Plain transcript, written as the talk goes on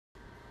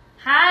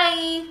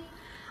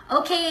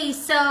Okay,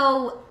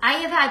 so I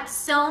have had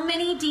so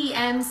many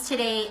DMs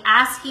today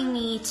asking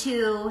me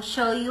to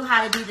show you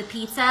how to do the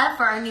pizza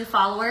for our new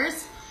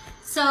followers.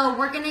 So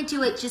we're gonna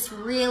do it just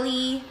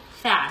really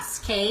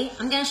fast, okay?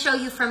 I'm gonna show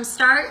you from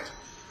start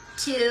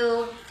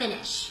to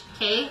finish,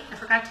 okay? I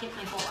forgot to get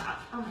my bowl out.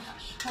 Oh my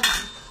gosh, hold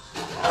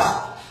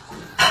on.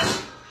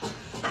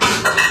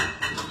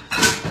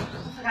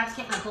 I forgot to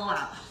get my bowl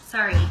out,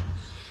 sorry.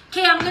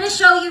 Okay, I'm gonna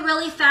show you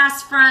really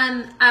fast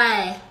from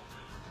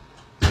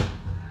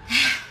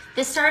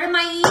the start of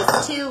my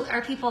yeast to,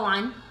 are people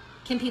on?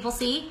 Can people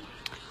see?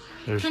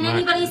 Can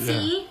anybody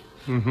see?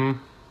 Mm-hmm.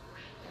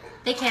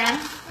 They can?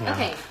 Yeah.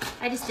 Okay,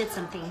 I just did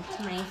something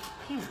to my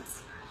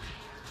pants.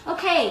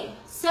 Okay,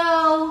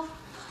 so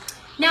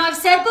now I've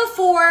said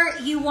before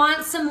you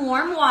want some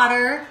warm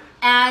water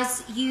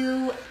as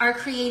you are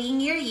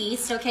creating your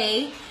yeast,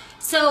 okay?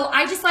 So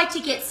I just like to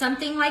get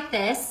something like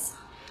this.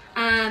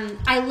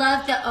 I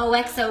love the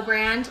OXO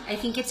brand. I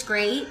think it's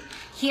great.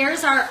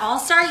 Here's our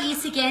all-star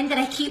yeast again that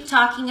I keep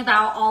talking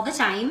about all the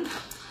time.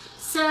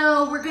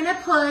 So we're gonna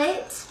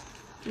put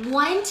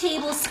 1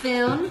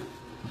 tablespoon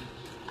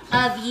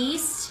of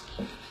yeast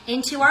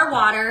into our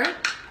water.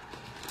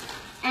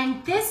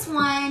 And this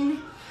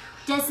one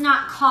does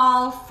not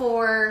call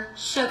for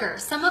sugar.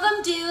 Some of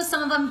them do,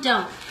 some of them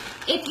don't.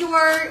 If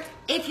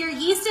your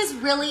yeast is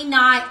really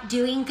not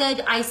doing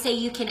good, I say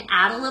you can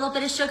add a little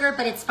bit of sugar,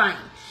 but it's fine.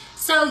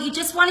 So you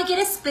just wanna get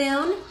a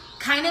spoon,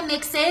 kind of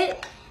mix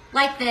it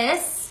like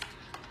this,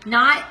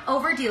 not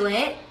overdo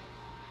it,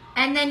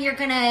 and then you're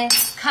gonna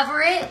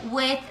cover it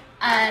with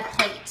a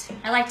plate.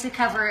 I like to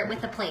cover it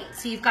with a plate.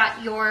 So you've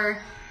got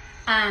your,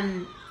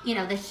 you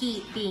know, the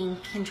heat being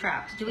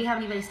contracted. Do we have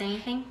anybody say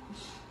anything?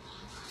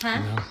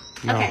 Huh?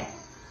 No. Okay.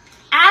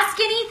 Ask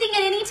anything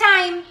at any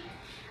time.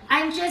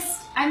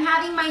 I'm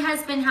having my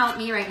husband help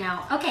me right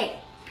now. Okay,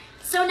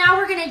 so now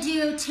we're gonna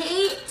do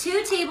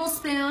 2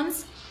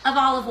 tablespoons of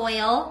olive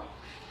oil.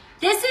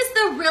 This is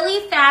the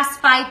really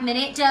fast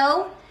 5-minute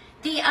dough.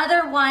 The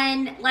other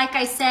one, like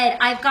I said,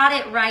 I've got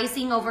it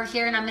rising over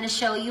here and I'm gonna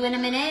show you in a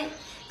minute,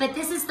 but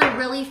this is the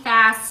really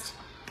fast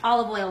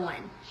olive oil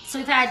one. So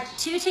we've had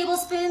 2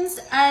 tablespoons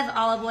of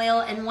olive oil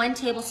and 1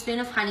 tablespoon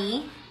of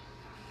honey.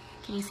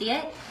 Can you see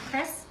it,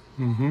 Chris?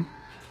 Mm-hmm.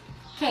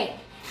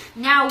 Okay,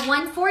 now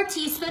 1/4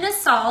 teaspoon of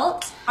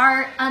salt,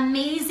 our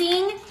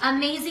amazing,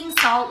 amazing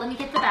salt. Let me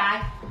get the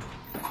bag.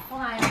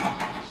 Hold on.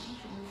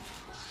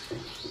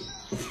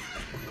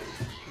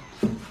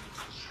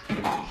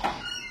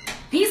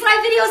 These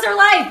live videos are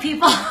live,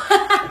 people.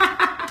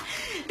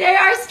 They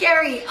are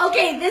scary.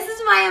 Okay, this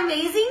is my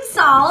amazing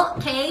salt,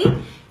 okay,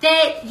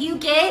 that you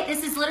get.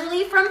 This is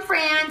literally from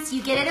France.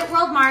 You get it at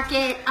World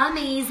Market.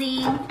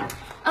 Amazing.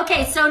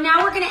 Okay, so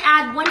now we're gonna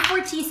add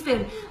 1/4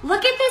 teaspoon.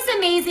 Look at this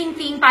amazing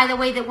thing, by the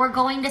way, that we're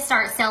going to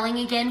start selling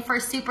again for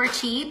super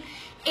cheap.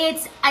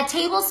 It's a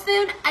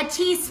tablespoon, a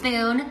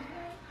teaspoon,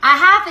 a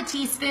half a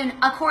teaspoon,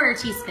 a 1/4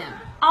 teaspoon,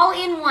 all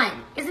in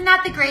one. Isn't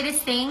that the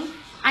greatest thing?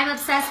 I'm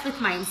obsessed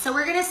with mine. So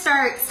we're gonna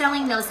start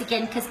selling those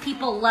again because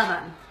people love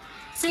them.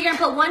 So you're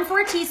gonna put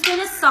 1/4 teaspoon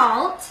of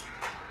salt,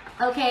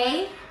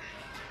 okay?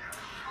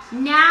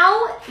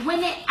 Now,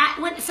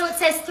 so it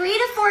says 3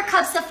 to 4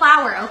 cups of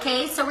flour,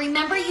 okay? So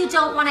remember, you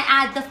don't wanna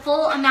add the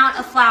full amount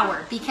of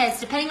flour because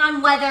depending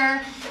on weather,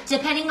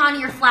 depending on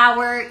your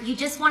flour, you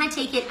just wanna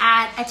take it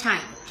at a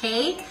time,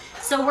 okay?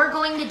 So we're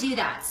going to do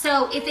that.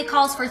 So if it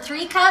calls for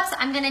 3 cups,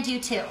 I'm gonna do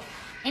 2.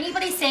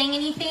 Anybody saying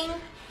anything?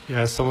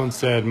 Yeah, someone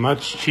said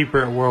much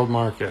cheaper at World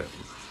Market.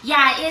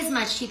 Yeah, it is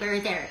much cheaper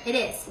there. It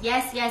is.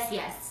 Yes, yes,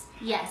 yes,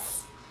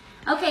 yes.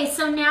 Okay,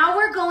 so now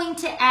we're going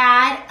to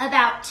add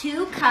about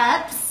 2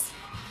 cups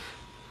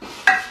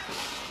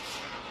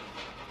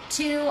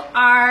to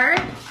our,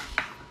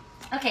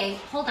 okay,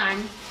 hold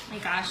on. My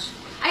gosh.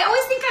 I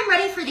always think I'm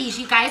ready for these,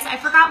 you guys. I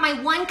forgot my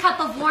 1 cup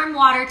of warm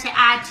water to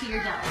add to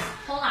your dough.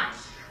 Hold on.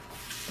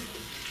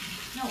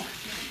 No.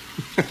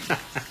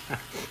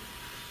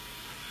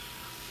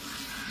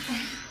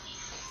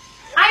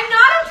 I'm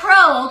not a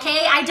pro,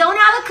 okay? I don't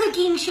have a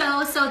cooking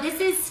show, so this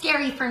is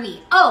scary for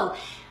me. Oh,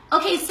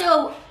 okay,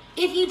 so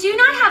if you do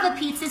not have a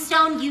pizza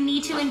stone, you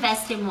need to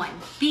invest in one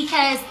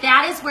because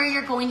that is where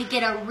you're going to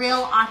get a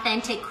real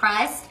authentic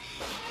crust.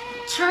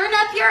 Turn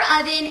up your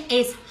oven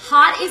as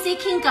hot as it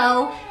can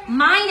go.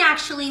 Mine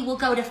actually will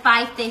go to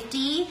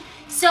 550.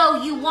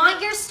 So you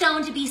want your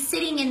stone to be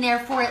sitting in there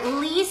for at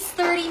least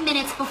 30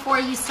 minutes before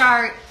you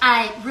start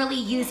really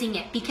using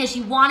it because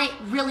you want it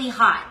really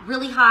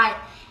hot,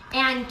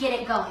 and get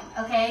it going,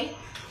 okay?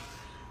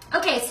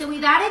 Okay, so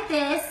we've added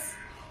this.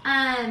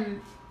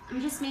 I'm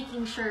just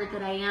making sure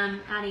that I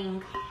am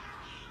adding.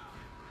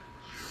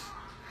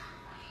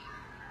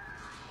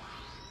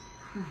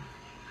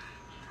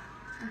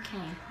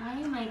 Okay, why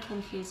am I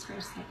confused for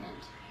a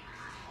second?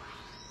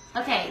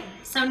 Okay,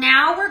 so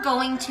now we're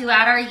going to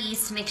add our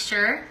yeast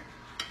mixture.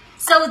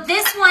 So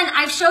this one,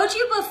 I've showed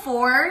you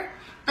before,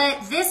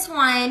 but this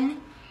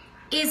one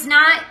is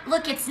not,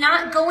 look, it's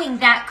not going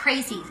that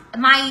crazy.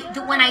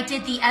 When I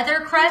did the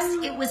other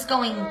crust, it was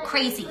going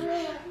crazy.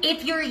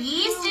 if your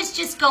yeast is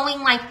just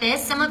going like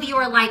this, some of you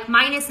are like,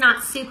 mine is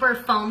not super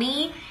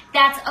foamy.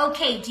 That's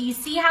okay. Do you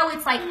see how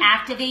it's like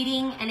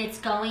activating and it's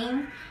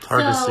going? It's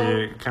hard to see.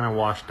 It kind of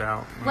washed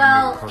out.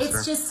 Well,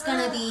 it's just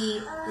gonna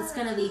be, it's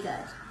gonna be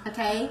good.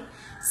 Okay.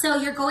 So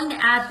you're going to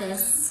add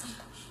this.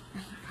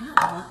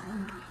 I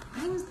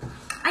don't know.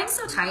 I'm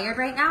so tired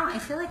right now. I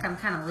feel like I'm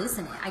kind of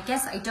losing it. I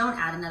guess I don't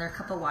add another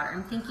cup of water.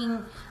 I'm thinking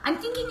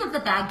of the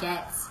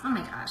baguettes. Oh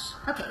my gosh.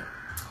 Okay.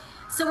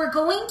 So we're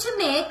going to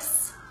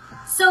mix.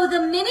 So the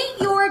minute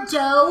your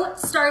dough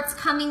starts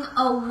coming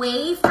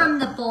away from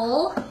the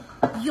bowl,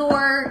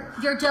 your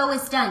dough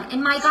is done.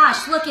 And my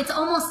gosh, look, it's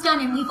almost done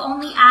and we've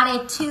only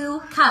added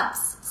 2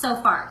 cups so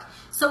far.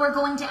 So we're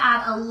going to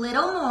add a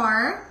little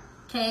more,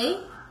 okay?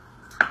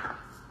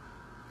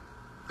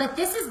 But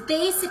this is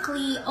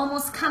basically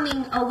almost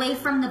coming away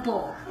from the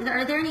bowl.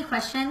 Are there any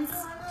questions?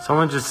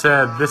 Someone just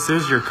said, this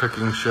is your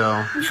cooking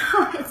show.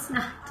 No, it's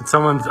not. And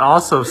someone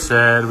also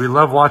said, we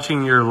love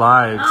watching your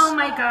lives. Oh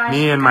my gosh.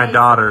 Me and my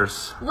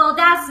daughters. Well,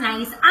 that's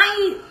nice.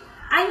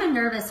 I'm a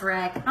nervous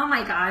wreck. Oh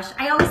my gosh.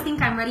 I always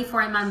think I'm ready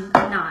for it, I'm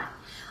not.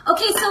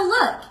 Okay, so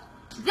look.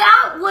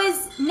 That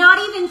was not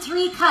even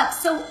 3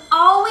 cups. So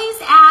always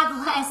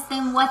add less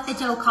than what the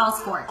dough calls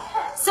for.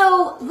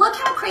 So look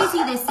how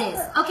crazy this is.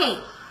 Okay,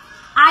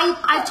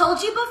 I've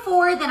told you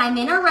before that I'm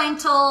in a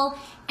rental,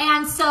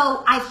 and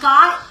so I've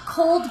got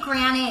cold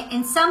granite,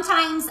 and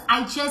sometimes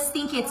I just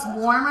think it's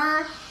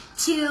warmer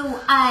to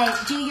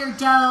do your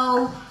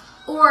dough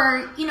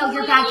or, you know,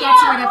 your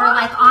baguettes or whatever,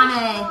 like on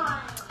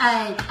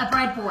a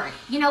breadboard,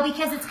 you know,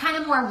 because it's kind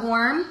of more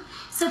warm.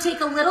 So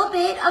take a little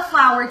bit of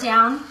flour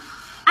down.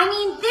 I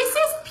mean, this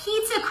is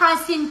pizza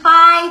crust in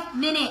 5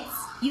 minutes,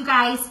 you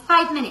guys,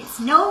 5 minutes.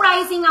 No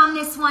rising on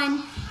this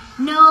one,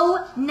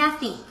 no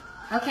nothing,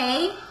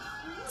 okay?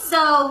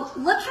 So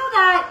look how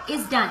that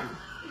is done.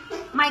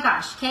 My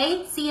gosh,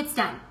 okay? See, it's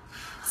done.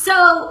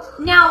 So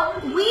now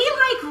we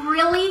like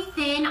really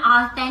thin,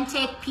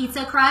 authentic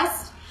pizza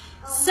crust.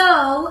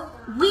 So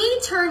we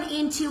turn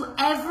into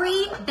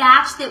every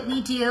batch that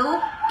we do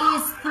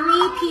is 3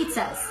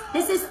 pizzas.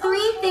 This is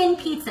 3 thin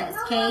pizzas,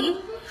 okay?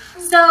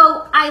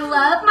 So I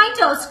love my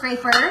dough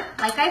scraper.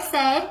 Like I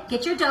said,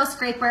 get your dough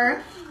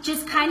scraper.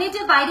 Just kind of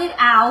divide it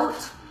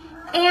out.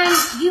 And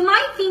you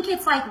might think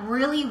it's like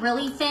really,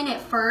 really thin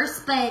at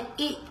first, but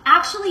it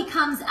actually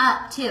comes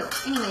up too.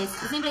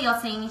 Anyways, does anybody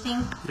else say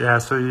anything? Yeah,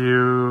 so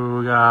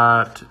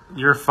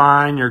you're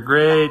fine, you're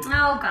great.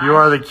 Oh, gosh. You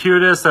are the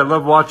cutest. I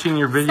love watching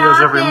your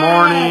videos every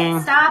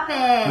morning. Stop it.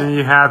 And then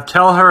you have,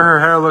 tell her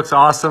hair looks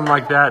awesome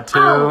like that too.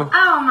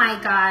 Oh my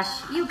gosh.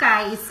 You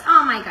guys,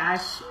 oh my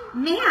gosh.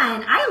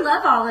 Man, I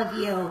love all of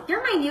you.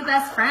 You're my new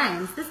best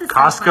friends. This is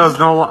Costco's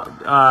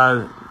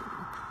so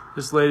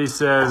this lady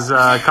says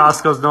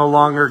Costco's no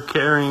longer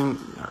carrying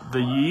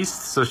the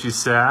yeast, so she's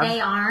sad.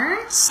 They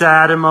aren't?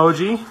 Sad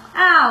emoji.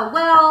 Oh,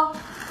 well,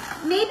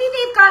 maybe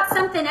they've got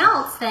something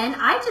else then.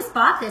 I just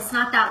bought this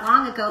not that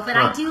long ago, but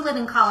I do live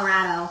in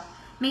Colorado.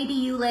 Maybe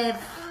you live,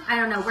 I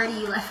don't know, where do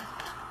you live?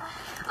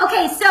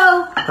 Okay,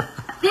 so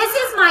this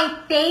is my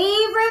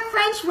favorite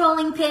French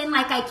rolling pin,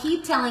 like I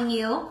keep telling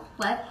you.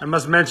 What? I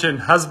must mention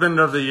husband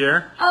of the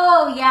year.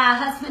 Oh, yeah,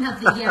 husband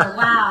of the year.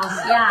 Wow,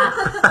 yeah.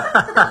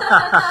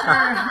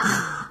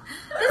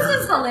 Sure.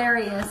 This is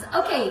hilarious.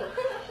 Okay,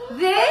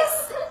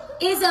 this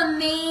is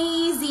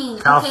amazing.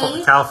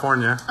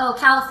 California. Oh,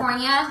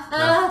 California.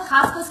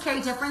 Costco's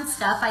carry different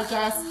stuff, I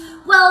guess.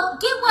 Well,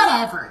 get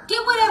whatever.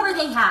 Get whatever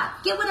they have.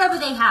 Get whatever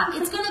they have.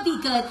 It's going to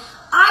be good.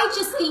 I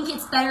just think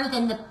it's better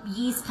than the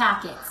yeast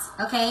packets,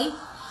 okay?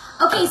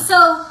 Okay,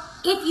 so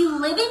if you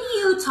live in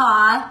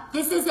Utah,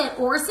 this is at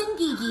Orson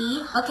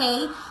Gigi,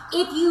 okay?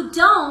 If you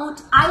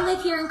don't, I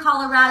live here in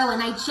Colorado,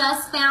 and I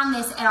just found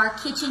this at our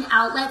kitchen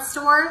outlet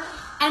store.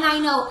 And I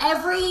know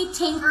every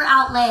Tanger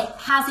outlet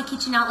has a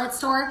kitchen outlet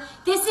store.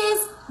 This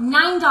is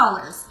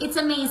 $9. It's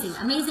amazing,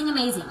 amazing,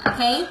 amazing,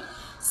 okay?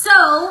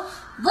 So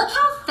look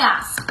how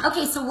fast.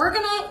 Okay, so we're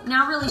gonna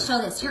now really show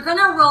this. You're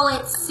gonna roll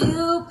it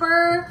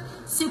super,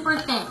 super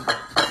thin.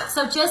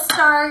 So just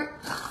start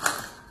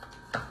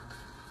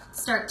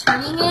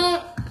turning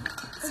it.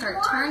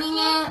 Start turning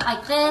it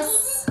like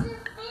this.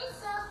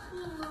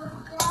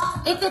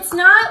 If it's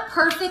not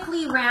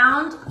perfectly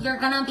round, you're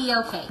gonna be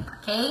okay,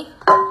 okay?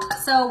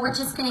 So we're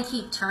just gonna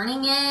keep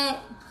turning it.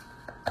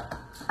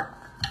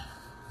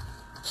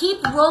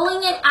 Keep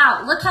rolling it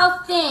out. Look how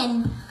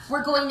thin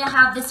we're going to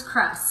have this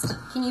crust.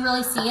 Can you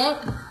really see it?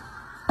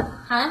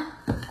 Huh?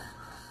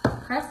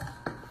 Chris?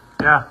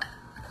 Yeah.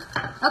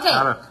 Okay.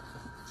 Got it.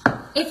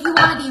 If you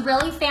want to be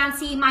really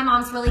fancy, my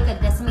mom's really good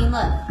at this. I mean,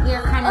 look,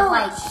 we're kind of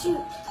like,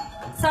 shoot.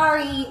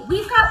 Sorry,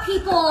 we've got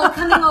people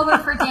coming over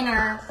for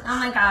dinner. Oh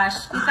my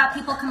gosh, we've got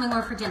people coming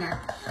over for dinner.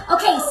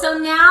 Okay, so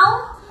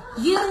now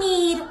you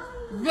need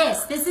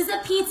this. This is a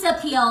pizza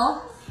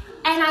peel,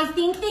 and I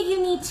think that you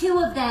need 2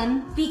 of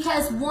them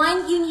because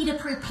one, you need to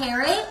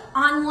prepare it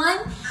on one,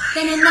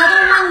 then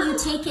another one, you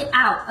take it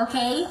out,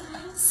 okay?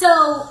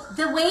 So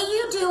the way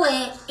you do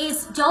it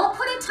is don't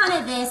put a ton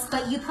of this,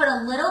 but you put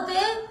a little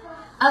bit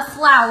of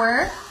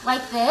flour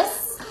like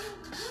this.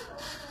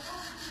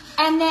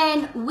 And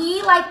then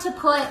we like to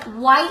put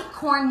white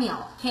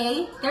cornmeal,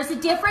 okay? There's a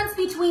difference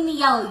between the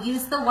yellow,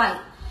 use the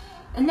white.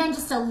 And then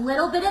just a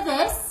little bit of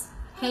this,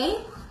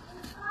 okay?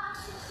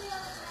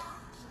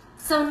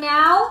 So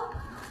now,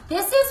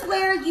 this is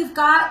where you've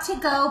got to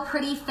go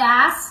pretty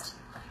fast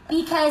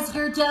because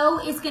your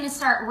dough is gonna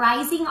start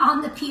rising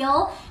on the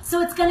peel,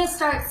 so it's gonna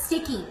start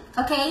sticking,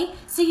 okay?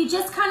 So you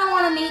just kind of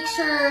wanna make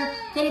sure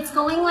that it's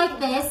going like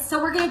this.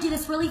 So we're gonna do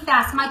this really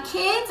fast. My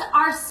kids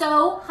are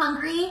so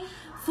hungry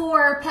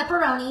for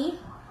pepperoni,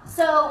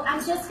 so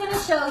I'm just gonna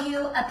show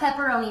you a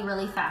pepperoni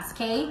really fast,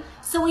 okay?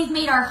 So we've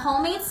made our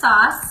homemade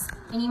sauce.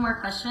 Any more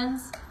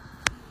questions?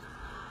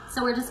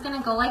 So we're just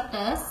gonna go like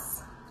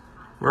this.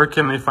 Where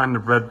can they find a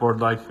breadboard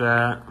like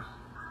that?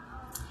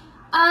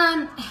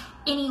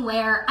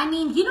 Anywhere. I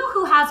mean, you know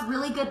who has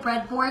really good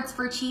breadboards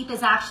for cheap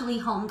is actually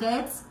Home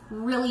Goods,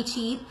 really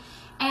cheap,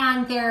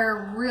 and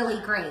they're really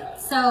great.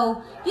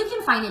 So you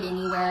can find it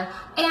anywhere.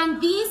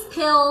 And these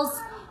pills,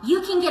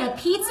 you can get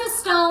a pizza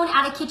stone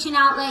at a kitchen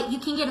outlet. You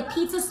can get a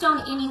pizza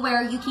stone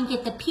anywhere. You can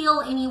get the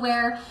peel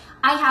anywhere.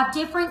 I have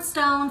different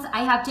stones.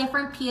 I have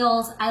different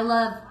peels. I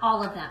love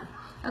all of them.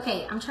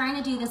 Okay, I'm trying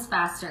to do this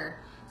faster.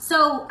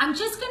 So I'm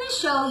just gonna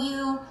show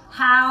you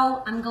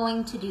how I'm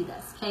going to do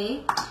this,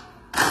 okay?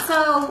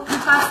 So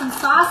we've got some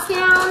sauce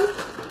down.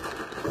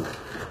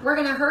 We're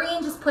gonna hurry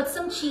and just put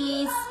some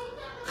cheese.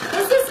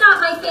 This is not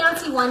my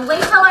fancy one.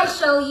 Wait till I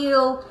show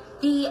you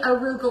the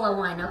arugula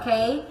one,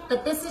 okay?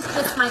 But this is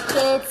just my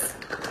kids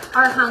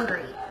are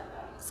hungry.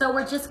 So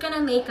we're just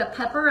gonna make a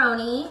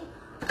pepperoni.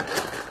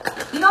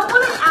 You don't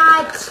wanna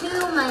add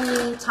too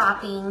many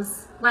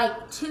toppings,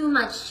 like too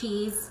much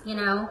cheese, you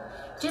know?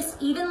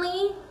 Just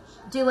evenly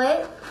do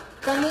it.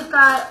 Then we've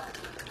got,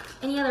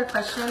 any other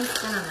questions?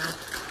 I don't know.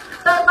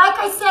 But like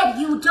I said,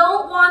 you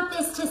don't want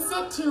this to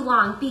sit too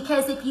long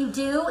because if you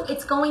do,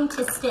 it's going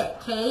to stick,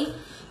 okay?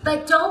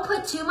 But don't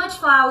put too much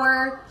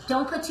flour,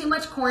 don't put too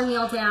much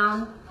cornmeal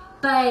down,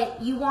 but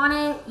you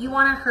wanna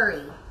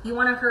hurry. You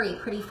wanna hurry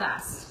pretty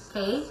fast,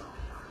 okay?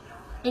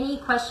 Any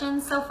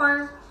questions so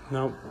far?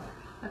 Nope.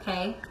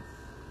 Okay.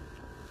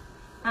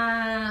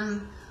 I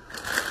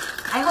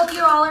hope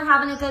you all are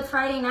having a good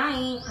Friday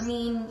night. I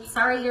mean,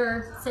 sorry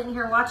you're sitting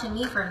here watching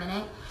me for a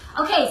minute.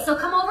 Okay, so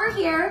come over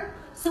here.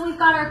 So we've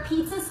got our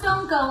pizza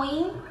stone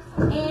going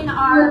in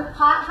our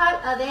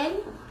hot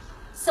oven.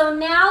 So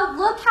now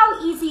look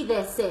how easy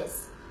this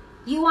is.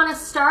 You want to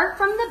start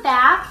from the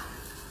back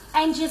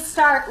and just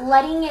start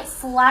letting it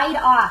slide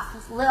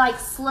off, like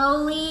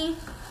slowly,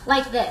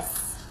 like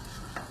this.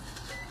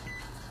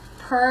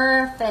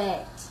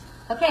 Perfect.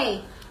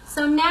 Okay,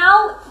 so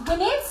now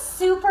when it's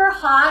super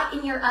hot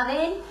in your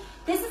oven,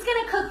 this is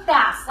gonna cook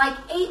fast, like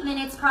 8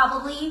 minutes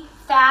probably,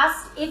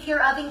 fast, if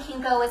your oven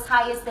can go as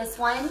high as this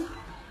one.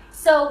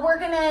 So we're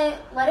gonna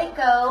let it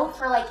go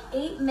for like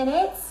 8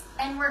 minutes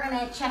and we're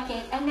gonna check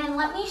it. And then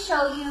let me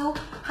show you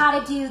how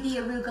to do the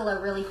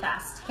arugula really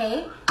fast,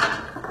 okay?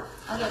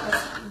 I'll get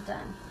this one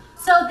done.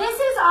 So this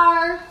is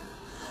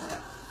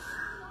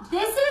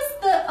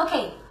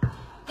the,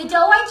 the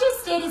dough I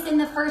just did is in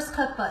the first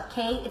cookbook,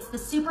 okay? It's the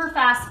super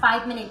fast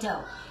 5-minute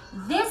dough.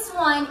 This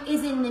one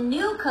is in the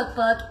new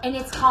cookbook and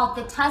it's called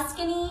the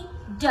Tuscany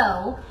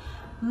dough.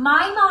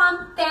 My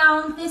mom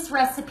found this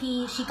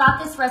recipe. She got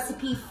this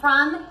recipe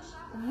from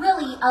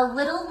really a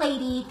little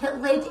lady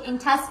that lived in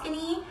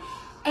Tuscany,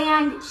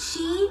 and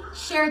she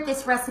shared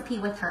this recipe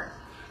with her.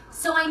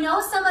 So I know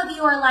some of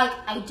you are like,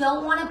 I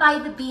don't want to buy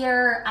the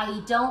beer.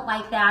 I don't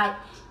like that.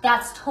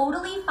 That's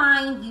totally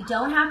fine. You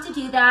don't have to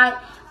do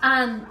that.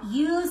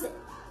 Use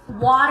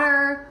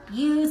water,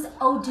 use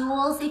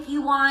O'Doul's if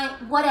you want,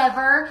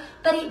 whatever,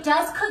 but it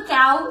does cook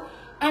out.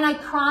 And I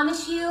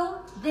promise you,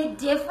 the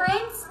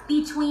difference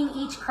between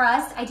each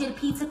crust, I did a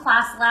pizza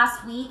class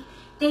last week,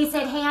 they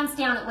said hands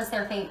down it was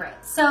their favorite.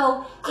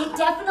 So it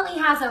definitely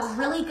has a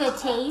really good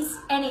taste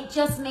and it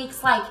just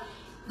makes like,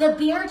 the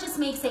beer just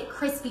makes it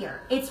crispier.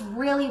 It's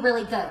really,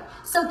 really good.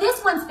 So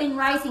this one's been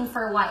rising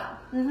for a while.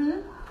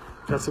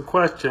 Got some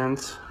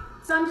questions.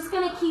 So I'm just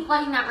gonna keep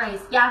letting that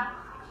rise. Yeah?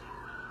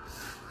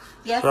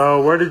 Yes?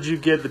 So where did you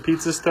get the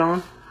pizza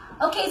stone?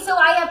 Okay, so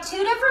I have 2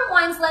 different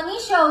ones. Let me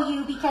show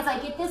you because I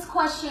get this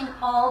question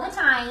all the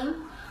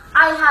time.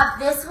 I have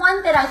this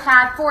one that I've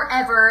had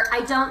forever.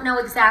 I don't know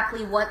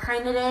exactly what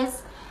kind it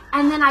is.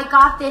 And then I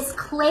got this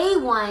clay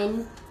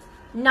one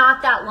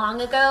not that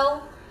long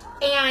ago.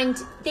 And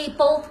they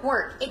both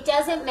work. It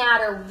doesn't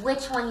matter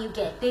which one you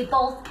get. They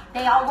all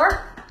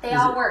work. They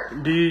all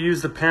work. Do you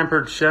use the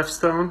Pampered Chef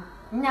stone?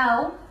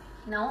 No,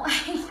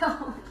 I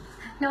don't.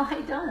 No,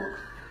 I don't.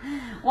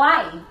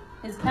 Why?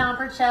 Is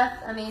Pampered Chef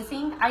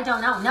amazing? I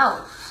don't know.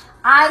 No.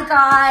 I've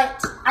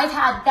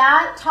had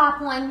that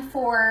top one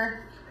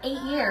for 8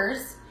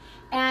 years,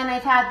 and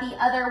I've had the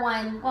other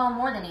one, well,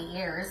 more than 8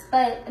 years,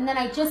 and then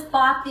I just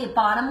bought the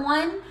bottom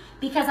one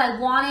because I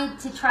wanted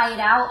to try it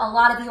out. A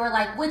lot of you are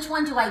like, which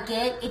one do I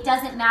get? It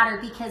doesn't matter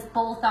because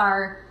both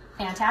are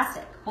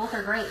fantastic. Both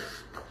are great.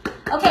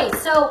 Okay,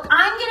 so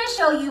I'm gonna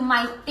show you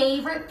my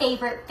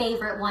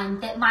favorite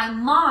one that my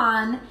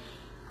mom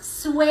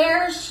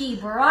swears she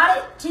brought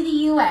it to the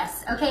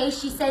U.S., okay?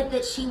 She said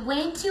that she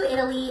went to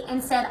Italy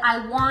and said,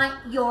 I want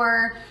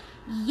your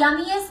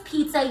yummiest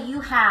pizza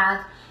you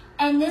have.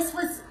 And this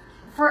was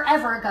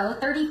forever ago,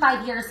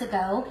 35 years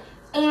ago.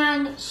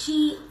 And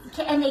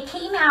they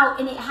came out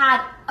and it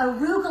had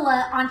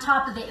arugula on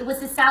top of it. It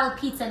was a salad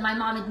pizza and my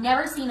mom had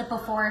never seen it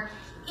before.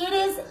 It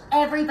is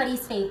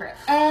everybody's favorite.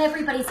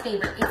 Everybody's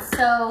favorite. It's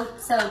so,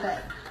 so good.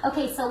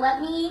 Okay, so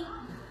let me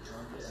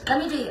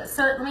do you.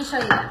 So let me show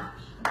you that.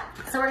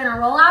 So we're gonna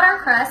roll out our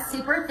crust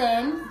super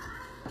thin.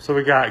 So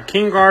we got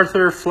King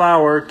Arthur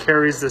flour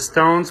carries the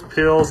stones,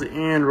 pills,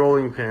 and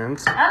rolling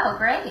pins. Oh,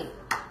 great.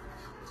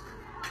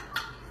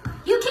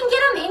 You can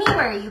get them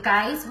anywhere, you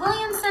guys.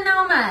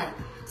 Williams-Sonoma,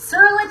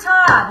 Sur La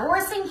Table,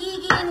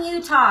 Orsangigi in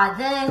Utah,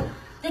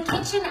 the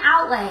kitchen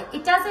outlet.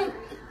 It doesn't,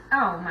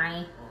 oh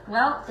my,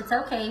 well, it's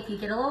okay if you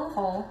get a little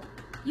hole.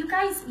 You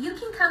guys, you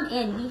can come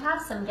in. We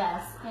have some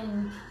guests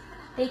and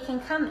they can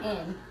come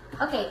in.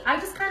 Okay, I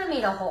just kind of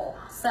made a hole.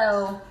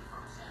 So,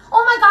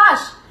 oh my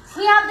gosh,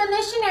 we have the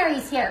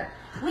missionaries here.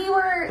 We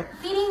were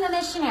feeding the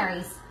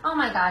missionaries. Oh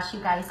my gosh,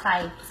 you guys,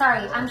 hi.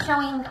 Sorry, I'm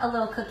showing a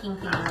little cooking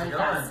thing really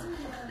fast.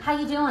 How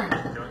you doing?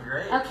 Doing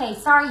great. Okay,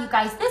 sorry you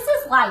guys. This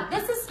is live.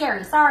 This is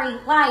scary. Sorry,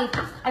 live.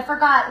 I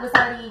forgot it was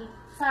already,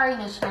 sorry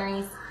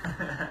missionaries.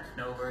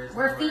 No worries.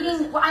 We're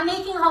feeding, I'm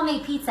making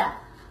homemade pizza.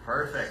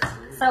 Perfect.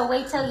 So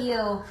wait till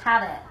you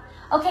have it.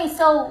 Okay,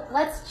 so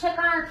let's check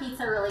on our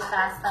pizza really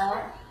fast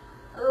though.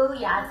 Oh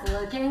yeah, it's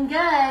looking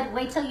good.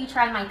 Wait till you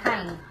try my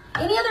kind.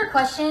 Any other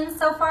questions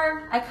so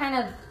far? I kind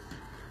of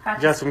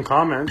Got some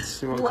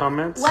comments. You want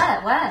comments?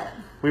 What?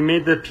 We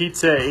made the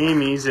pizza at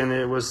Amy's and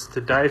it was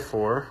to die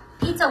for.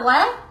 Pizza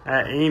what?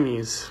 At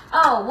Amy's.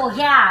 Oh, well,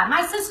 yeah.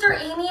 My sister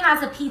Amy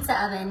has a pizza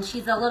oven.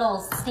 She's a little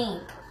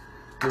stink.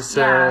 It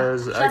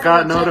says, Yeah, I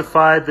got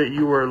notified that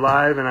you were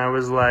live and I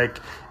was like,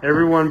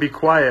 everyone be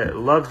quiet.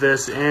 Love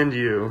this and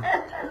you.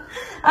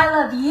 I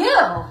love you.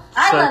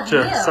 I love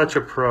you. Such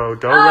a pro.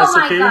 Dough oh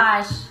recipe? Oh my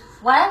gosh.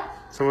 What?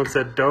 Someone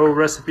said dough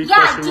recipe? Yeah,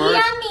 question mark?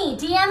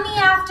 DM me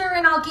after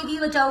and I'll give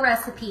you a dough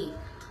recipe.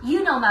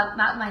 You know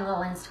my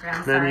little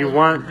Instagram. Then sorry. you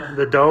want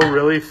the dough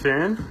really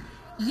thin?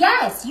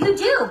 Yes, you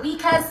do,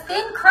 because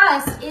thin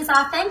crust is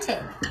authentic.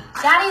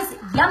 That is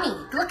yummy.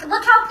 Look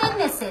how thin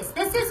this is.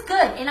 This is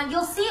good, and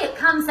you'll see it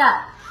comes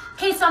up.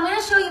 Okay, so I'm going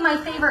to show you my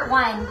favorite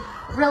one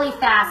really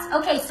fast.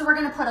 Okay, so we're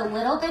going to put a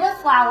little bit of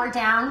flour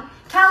down.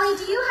 Callie,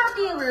 do you have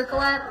the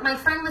arugula? My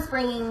friend was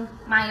bringing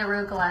my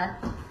arugula.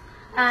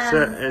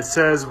 It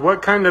says,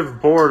 what kind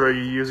of board are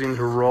you using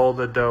to roll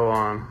the dough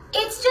on?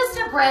 It's just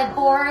a bread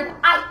board.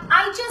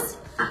 I just,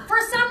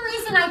 for some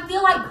reason, I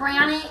feel like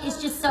granite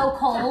is just so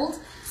cold.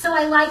 So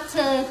I like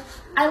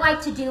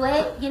to do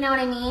it, you know what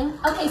I mean?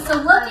 Okay, so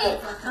look at,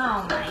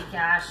 oh my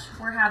gosh,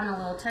 we're having a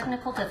little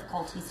technical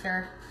difficulties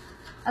here.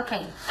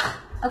 Okay,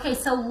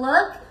 so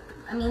look.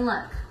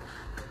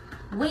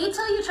 Wait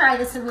till you try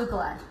this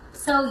arugula.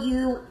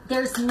 So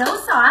there's no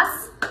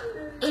sauce,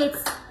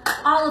 it's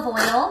olive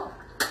oil,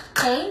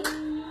 okay,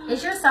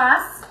 is your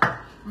sauce.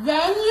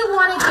 Then you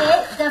want to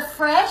get the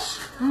fresh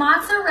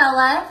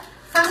mozzarella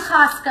from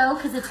Costco,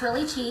 because it's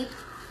really cheap.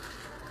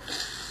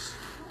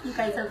 You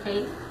guys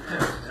okay?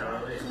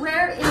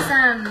 Where is,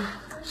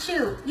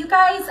 shoot. You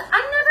guys,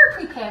 I'm never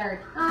prepared.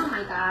 Oh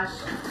my gosh.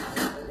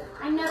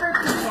 I'm never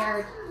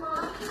prepared.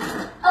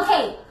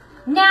 Okay,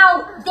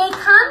 now they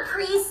come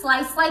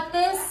pre-sliced like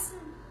this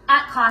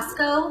at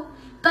Costco,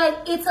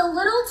 but it's a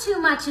little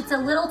too much. It's a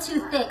little too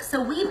thick.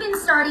 So we've been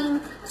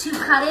starting to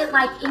cut it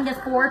like into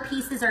 4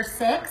 pieces or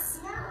 6.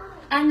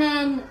 And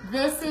then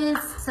this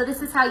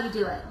is how you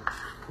do it.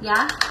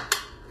 Yeah?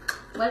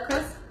 What,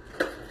 Chris?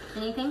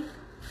 Anything?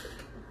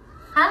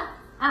 Huh?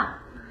 Oh,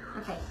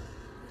 okay.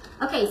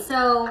 Okay,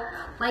 so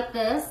like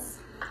this.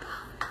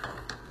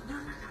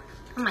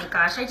 Oh my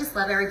gosh, I just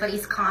love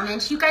everybody's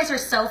comments. You guys are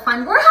so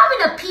fun. We're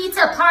having a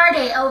pizza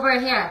party over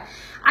here.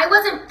 I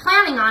wasn't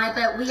planning on it,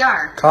 but we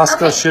are.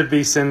 Costco should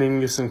be sending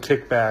you some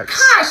kickbacks.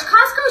 Gosh,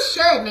 Costco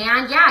should,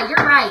 man. Yeah,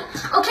 you're right.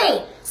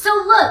 Okay, so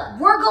look,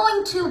 we're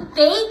going to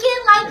bake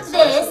it like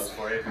this.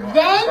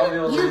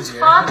 Then you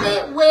top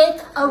it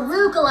with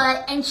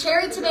arugula and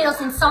cherry tomatoes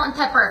and salt and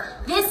pepper.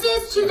 This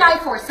is to die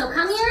for. So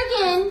come here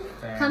again.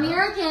 Come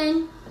here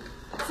again.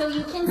 So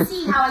you can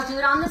see how I do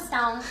it on the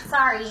stone.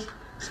 Sorry.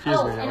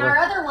 Excuse me. And our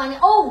other one.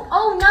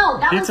 Oh no,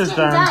 that one's getting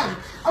done.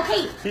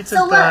 Okay, Pizza's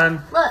so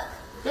done. Look.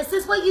 This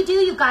is what you do,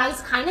 you guys.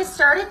 Kind of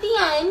start at the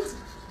end,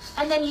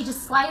 and then you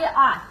just slide it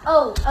off.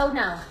 Oh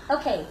no.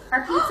 Okay,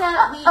 our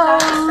pizza, we got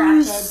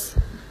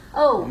distracted.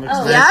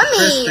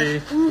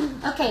 Yummy.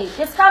 Okay,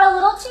 this got a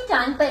little too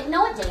done, but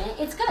no, it didn't.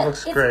 It's good.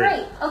 Looks it's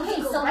great.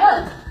 Okay, so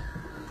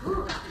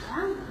look.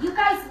 You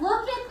guys,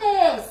 look at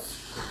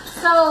this.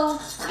 So,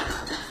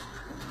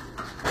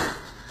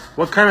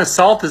 what kind of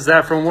salt is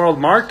that from World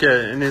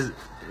Market?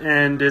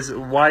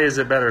 Why is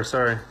it better?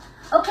 Sorry.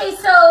 okay,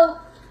 so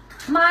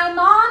my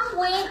mom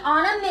went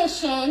on a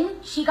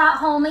mission. She got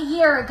home a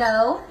year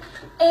ago,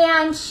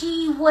 and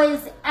she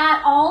was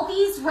at all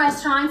these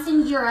restaurants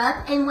in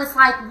Europe and was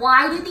like,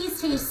 why do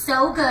these taste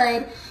so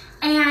good?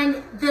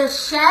 And the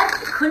chef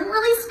couldn't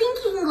really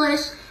speak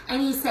English,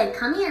 and he said,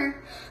 come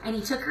here. And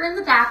he took her in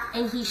the back,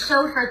 and he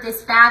showed her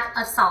this bag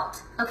of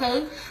salt,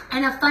 okay?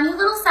 And a funny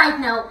little side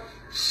note,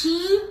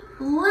 she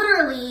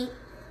literally,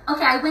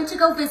 okay, I went to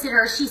go visit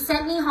her. She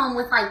sent me home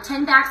with like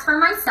 10 bags for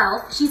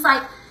myself. She's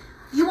like,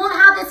 you won't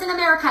have this in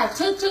America.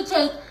 Take, take,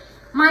 take.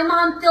 My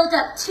mom filled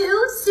up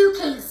 2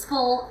 suitcases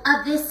full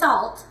of this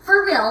salt,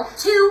 for real,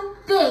 2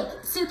 big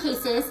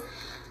suitcases.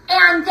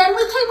 And then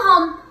we came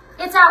home.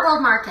 It's at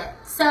World Market.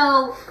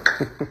 So,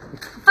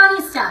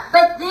 funny stuff.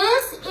 But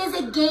this is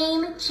a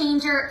game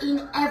changer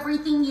in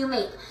everything you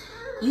make.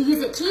 You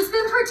use it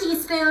teaspoon per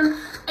teaspoon.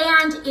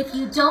 And if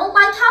you don't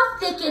like how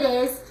thick it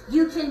is,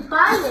 you can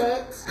buy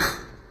it.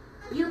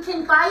 You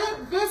can buy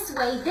it this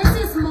way. This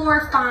is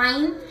more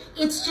fine.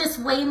 It's just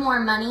way more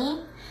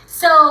money.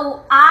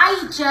 So I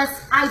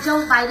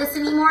don't buy this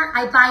anymore.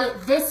 I buy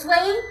it this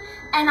way,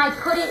 and I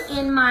put it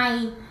in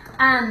my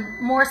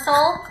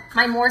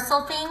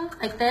morsel thing,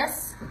 like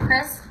this,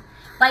 Chris,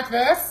 like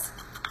this,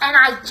 and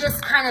I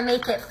just kind of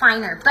make it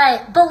finer.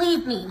 But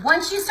believe me,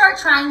 once you start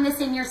trying this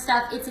in your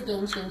stuff, it's a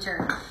game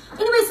changer.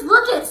 Anyways,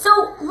 look.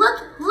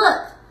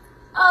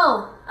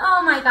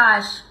 Oh my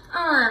gosh.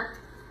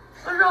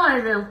 What do I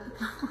want to do?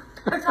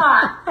 It's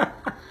hot.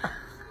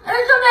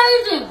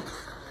 It's amazing.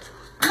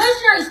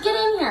 Missionaries, get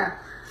in here.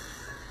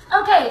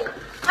 Okay,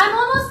 I'm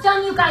almost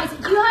done, you guys.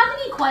 Do you have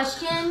any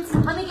questions?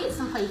 Let me get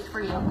some plates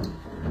for you.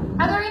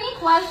 Are there any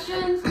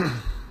questions?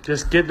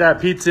 Just get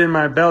that pizza in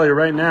my belly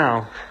right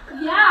now.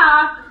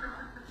 Yeah.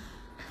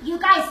 You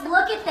guys,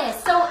 look at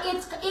this. So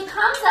it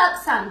comes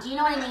up some. Do you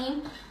know what I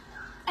mean?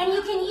 And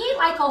you can eat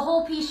like a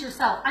whole piece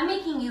yourself. I'm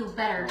making you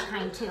better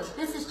kind too.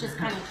 This is just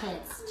kind of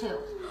kids too.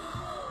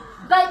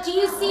 But do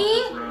you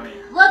see?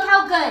 Look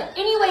how good.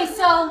 Anyway,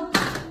 so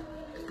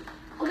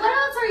what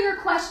else are your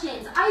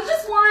questions?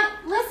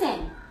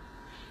 Listen,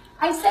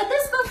 I've said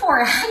this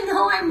before. I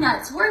know I'm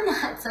nuts. We're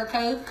nuts,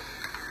 okay?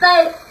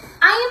 But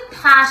I am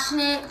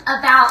passionate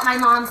about my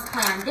mom's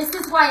plan. This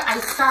is why I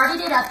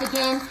started it up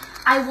again.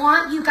 I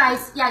want you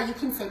guys, yeah, you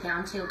can sit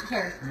down too.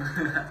 Here.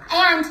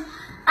 And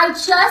I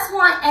just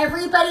want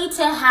everybody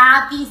to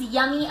have these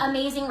yummy,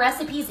 amazing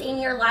recipes in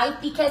your life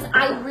because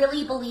I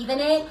really believe in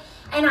it.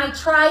 And I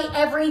try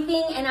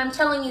everything, and I'm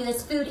telling you,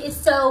 this food is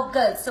so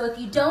good. So if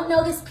you don't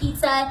know this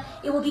pizza,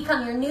 it will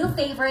become your new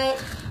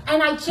favorite.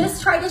 And I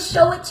just try to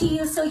show it to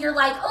you so you're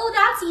like, oh,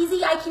 that's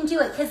easy, I can do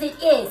it, because it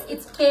is.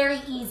 It's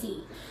very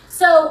easy.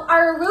 So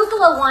our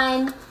arugula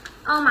one,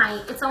 oh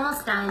my, it's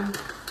almost done.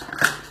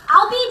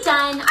 I'll be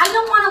done. I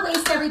don't want to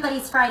waste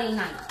everybody's Friday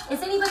night.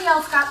 Has anybody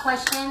else got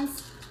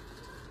questions?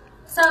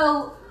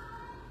 So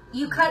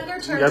you cut your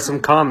turkey. You got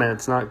some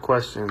comments, not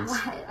questions.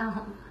 What?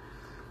 Okay.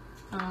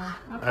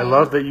 I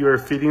love that you are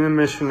feeding the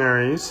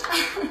missionaries.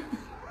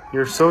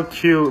 You're so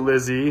cute,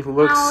 Lizzie.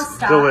 Looks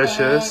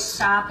delicious.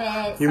 Stop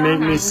it. You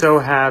make me so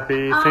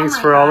happy. Oh Thanks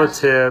my for all the gosh.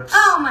 tips.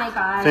 Oh my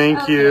gosh.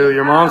 Thank Okay. you.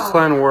 Your mom's Oh.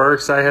 plan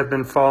works. I have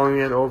been following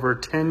it over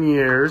 10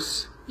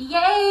 years.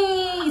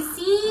 Yay!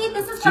 See,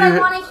 this is Do what I you-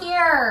 want to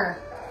hear.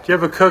 Do you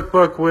have a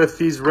cookbook with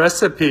these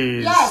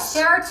recipes? Yes,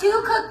 there are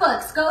 2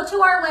 cookbooks. Go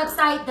to our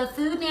website,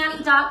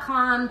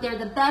 thefoodnanny.com. They're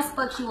the best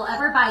books you will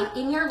ever buy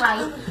in your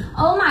life.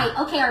 Oh my,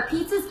 okay, our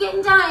pizza's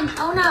getting done.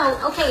 Oh no,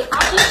 okay,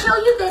 I'll just show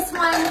you this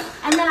one,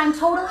 and then I'm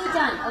totally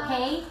done,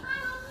 okay?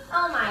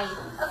 Oh my,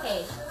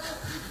 okay.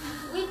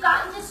 We've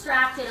gotten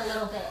distracted a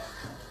little bit.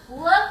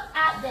 Look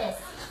at this.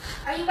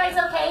 Are you guys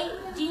okay?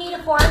 Do you need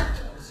a fork?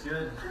 It's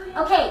good.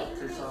 Okay,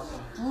 It's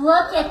awesome.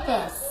 look at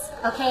this,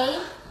 okay?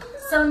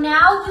 So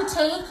now you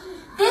take,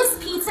 this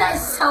pizza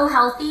is so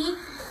healthy.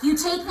 You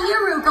take the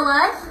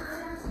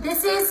arugula.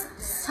 This is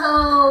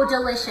so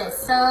delicious.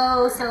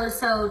 So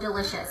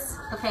delicious,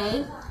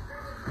 okay?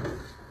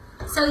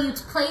 So you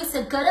place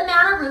a good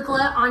amount of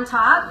arugula on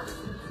top.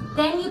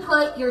 Then you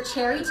put your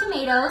cherry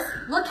tomatoes.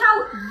 Look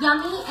how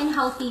yummy and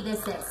healthy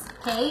this is,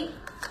 okay?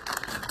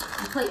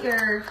 You put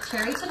your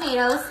cherry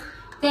tomatoes.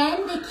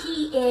 Then the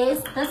key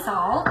is the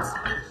salt.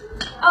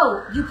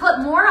 Oh, you put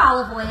more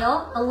olive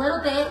oil, a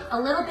little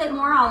bit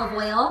more olive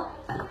oil.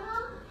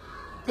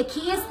 The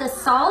key is the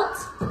salt,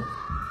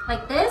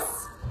 like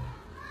this.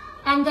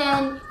 And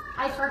then,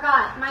 I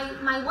forgot,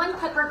 my one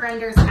pepper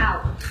grinder's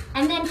out.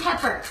 And then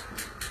pepper.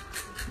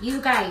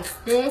 You guys,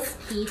 this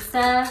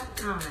pizza,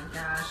 oh my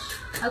gosh.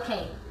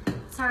 Okay,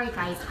 sorry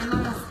guys, I'm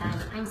almost done.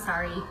 I'm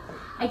sorry.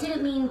 I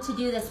didn't mean to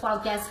do this while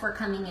guests were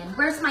coming in.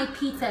 Where's my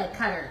pizza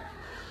cutter?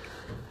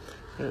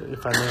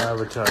 If I may, I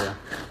would tell you.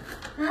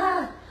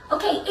 Ah.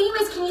 Okay,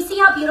 anyways, can you see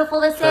how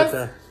beautiful this Right is?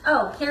 there.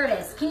 Oh, here it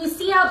is. Can you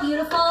see how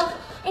beautiful?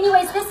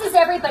 Anyways, this is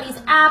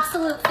everybody's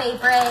absolute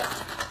favorite.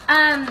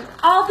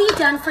 I'll be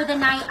done for the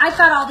night. I've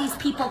got all these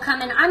people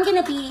coming. I'm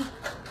going to be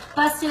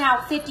busting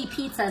out 50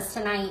 pizzas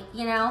tonight,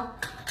 you know?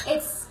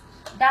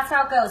 That's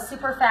how it goes.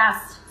 Super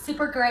fast.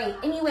 Super great.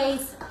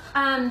 Anyways,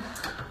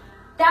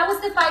 that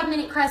was the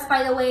 5-minute crust,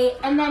 by the way.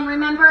 And then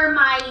remember,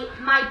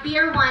 my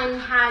beer one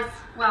has,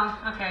 well,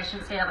 okay, I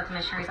shouldn't say that with the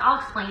missionaries. I'll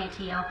explain it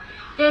to you.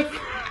 This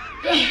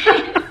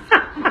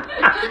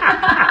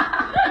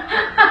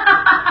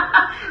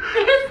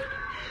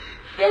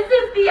This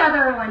is the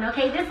other one,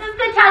 okay? This is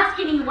the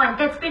Tuscany one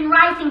that's been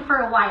rising for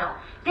a while.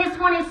 This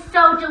one is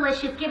so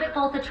delicious. Give it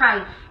both a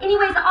try.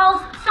 Anyways,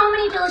 so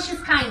many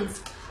delicious kinds.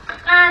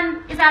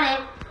 Is that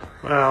it?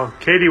 Well,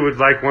 Katie would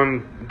like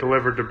one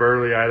delivered to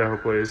Burley, Idaho,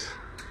 please.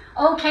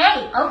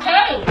 Okay.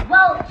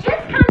 Well,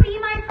 just come be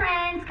my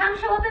friends. Come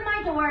show up at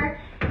my door,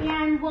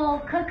 and we'll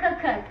cook.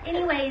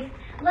 Anyways,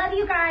 love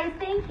you guys.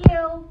 Thank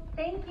you.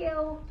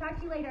 Talk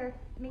to you later.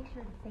 Make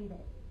sure to save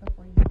it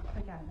before you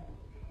click out of it.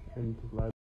 And